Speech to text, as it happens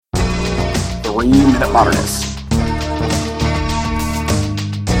3-Minute Modernist.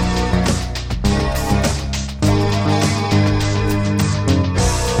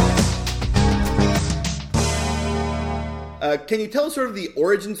 Can you tell us sort of the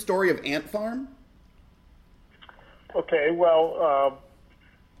origin story of Ant Farm? Okay, well,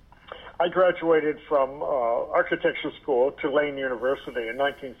 I graduated from architecture school, Tulane University, in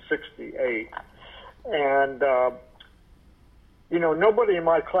 1968. And, nobody in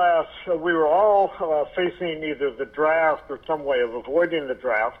my class, we were all facing either the draft or some way of avoiding the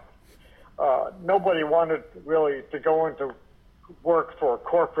draft. Nobody wanted really to go into work for a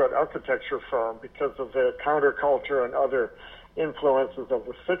corporate architecture firm because of the counterculture and other influences of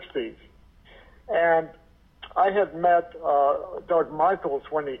the 60s. And I had met Doug Michaels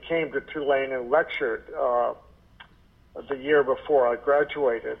when he came to Tulane and lectured the year before I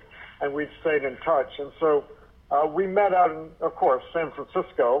graduated, and we'd stayed in touch. And so we met out in, of course, San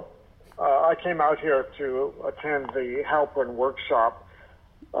Francisco. I came out here to attend the Halpern workshop.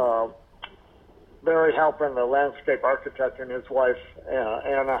 Barry Halpern, the landscape architect, and his wife,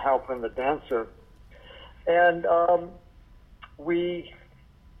 Anna Halpern, the dancer. And we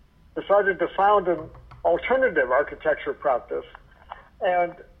decided to found an alternative architecture practice,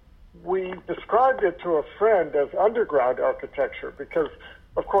 and we described it to a friend as underground architecture because,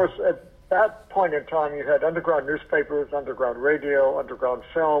 of course, at that point in time, you had underground newspapers, underground radio, underground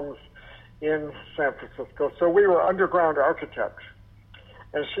films in San Francisco. So we were underground architects.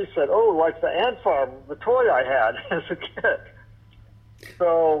 And she said, oh, like the Ant Farm, the toy I had as a kid.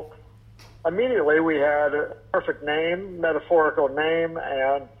 So immediately we had a perfect name, metaphorical name,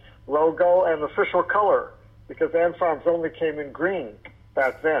 and logo, and official color, because Ant Farms only came in green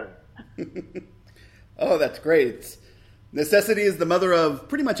back then. Oh, that's great. Necessity is the mother of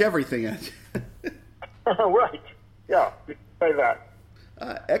pretty much everything. Right. Yeah, you can say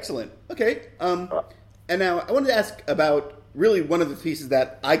that. Excellent. Okay. And now I wanted to ask about really one of the pieces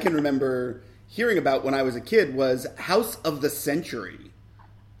that I can remember hearing about when I was a kid was House of the Century.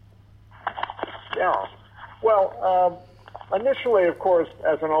 Yeah. Well, initially, of course,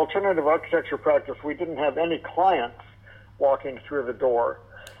 as an alternative architecture practice, we didn't have any clients walking through the door.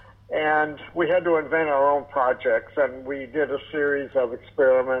 And we had to invent our own projects, and we did a series of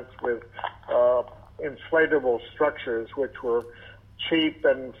experiments with inflatable structures, which were cheap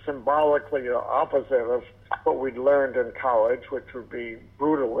and symbolically opposite of what we'd learned in college, which would be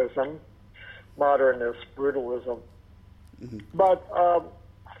brutalism, modernist brutalism. Mm-hmm. But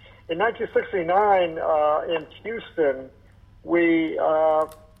in 1969, in Houston, we,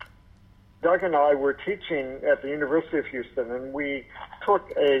 Doug and I were teaching at the University of Houston, and we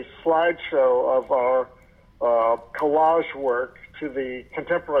took a slideshow of our collage work to the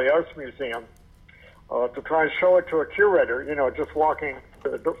Contemporary Arts Museum to try and show it to a curator, just walking to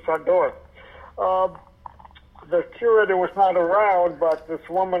the front door. The curator was not around, but this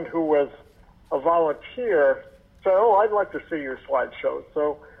woman who was a volunteer said, oh, I'd like to see your slideshow.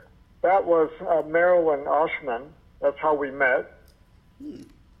 So that was Marilyn Oshman. That's how we met.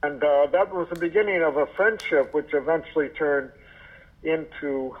 And that was the beginning of a friendship, which eventually turned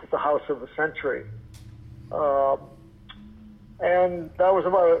into the House of the Century. And that was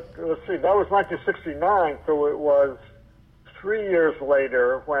that was 1969, so it was 3 years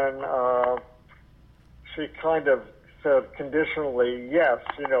later when she kind of said conditionally, yes,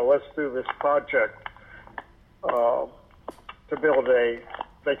 let's do this project to build a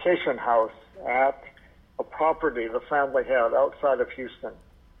vacation house at a property the family had outside of Houston.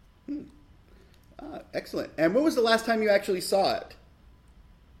 Excellent. And when was the last time you actually saw it?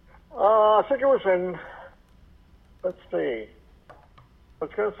 I think it was in, let's see, I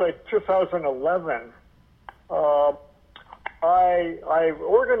was going to say 2011. I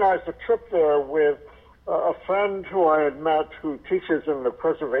organized a trip there with a friend who I had met who teaches in the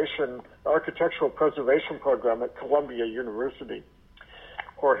architectural preservation program at Columbia University,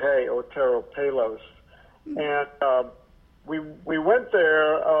 Jorge Otero Palos. And we went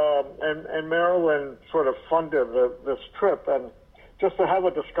there, and Marilyn sort of funded this trip, and just to have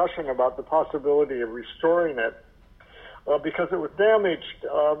a discussion about the possibility of restoring it, because it was damaged.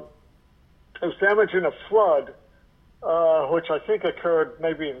 It was damaged in a flood, which I think occurred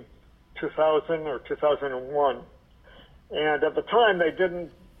maybe in 2000 or 2001. And at the time, they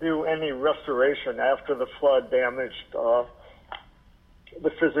didn't do any restoration after the flood damaged the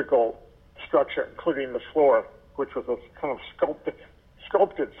physical structure, including the floor, which was a kind of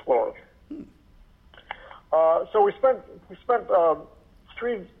sculpted floor. So we spent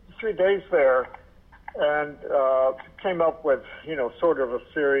 3 days there, and came up with sort of a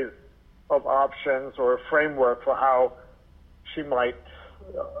series of options or a framework for how she might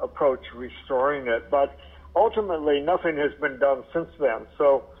approach restoring it. But ultimately, nothing has been done since then.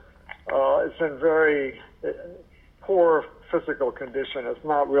 So it's in very poor physical condition. It's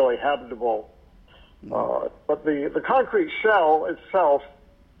not really habitable. But the concrete shell itself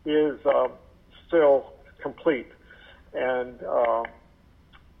is still complete. And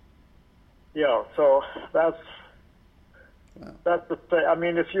so that's the thing. I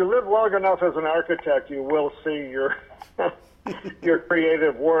mean, if you live long enough as an architect, you will see your your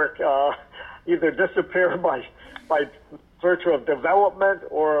creative work either disappear by virtue of development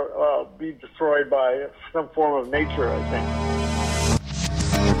or be destroyed by some form of nature, I think.